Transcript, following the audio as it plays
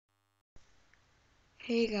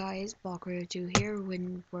Hey guys, Balkrio2 here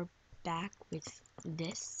when we're back with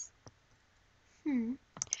this.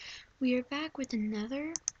 We are back with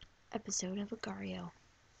another episode of Agar.io.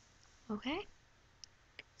 Okay?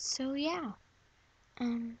 So yeah.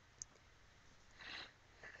 I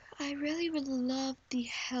really would love the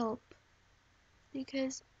help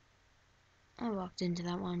because I walked into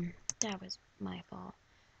that one. That was my fault.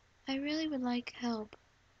 I really would like help.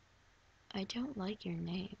 I don't like your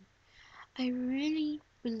name. I really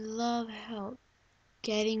would love help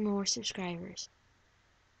getting more subscribers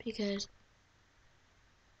because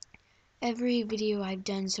every video I've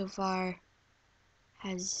done so far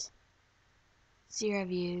has 0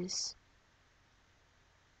 views.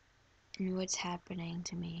 And what's happening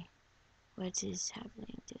to me? What is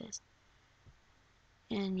happening to this?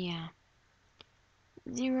 And yeah,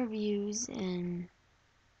 0 views, and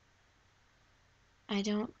I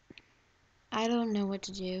don't know what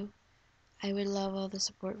to do. I would love all the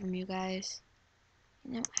support from you guys.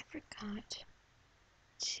 You know, I forgot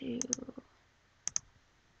to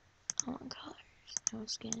colors, no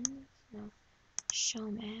skins, no show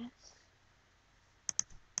mask.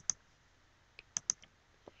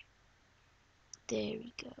 There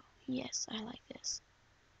we go. Yes, I like this.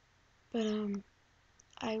 But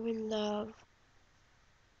I would love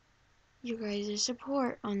you guys'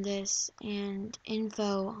 support on this and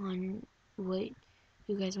info on what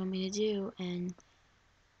you guys want me to do, and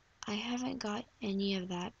I haven't got any of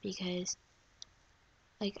that because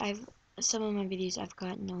like some of my videos I've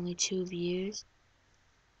gotten only 2 views,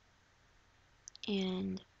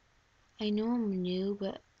 and I know I'm new,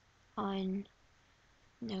 but on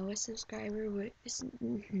Noah's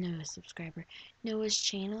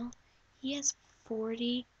channel, he has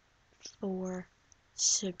 44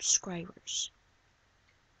 subscribers.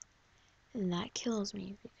 And that kills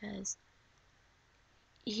me because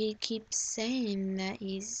he keeps saying that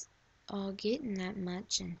he's all getting that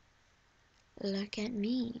much, and look at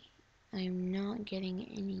me. I'm not getting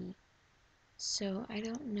any. So I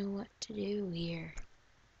don't know what to do here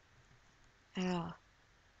at all.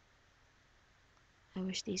 I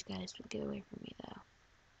wish these guys would get away from me though.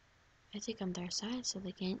 I think I'm their side so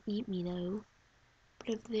they can't eat me though. But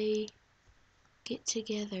if they get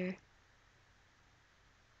together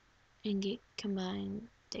and get combined,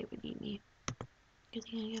 they would eat me. Good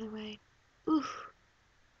thing I got away. Oof.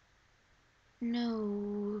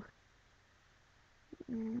 No.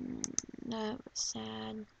 That was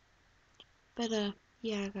sad. But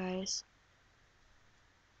yeah guys.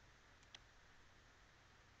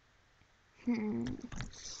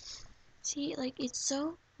 See, like, it's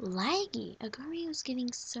so laggy. Agar.io's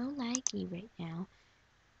getting so laggy right now.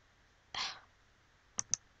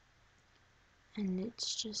 And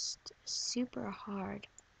it's just super hard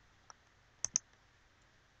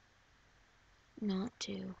not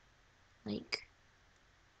to, like,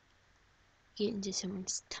 get into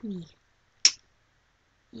someone's tummy.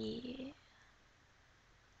 Yeah.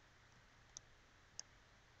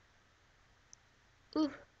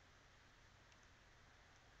 Ooh.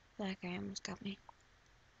 That guy almost got me.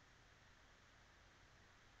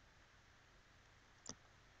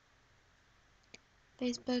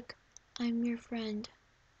 Facebook, I'm your friend.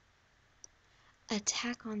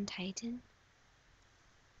 Attack on Titan?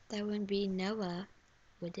 That wouldn't be Noah,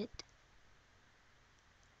 would it?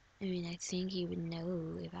 I mean, I think he would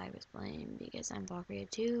know if I was playing because I'm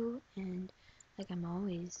Balkrio2, and like I'm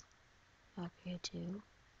always Balkrio2.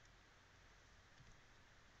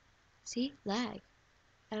 See? Lag.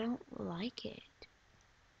 I don't like it.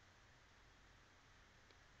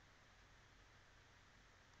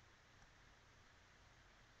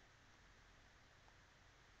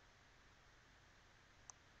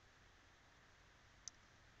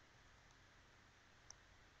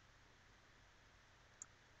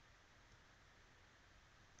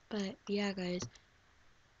 But yeah guys,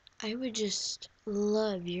 I would just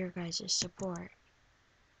love your guys' support.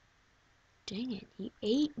 Dang it, he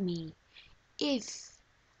ate me. If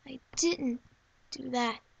I didn't do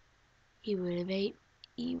that, he wouldn't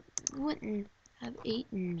have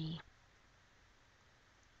eaten me.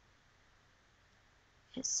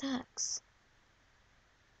 It sucks.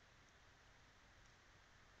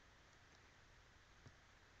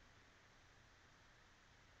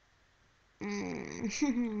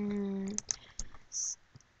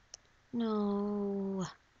 No.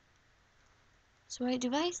 So wait,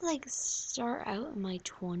 do I like start out in my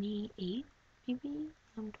 28? Maybe?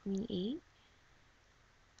 I'm 28?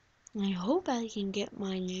 I hope I can get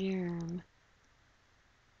my germ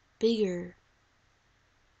bigger.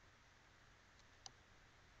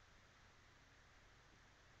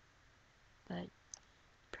 But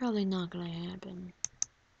probably not gonna happen.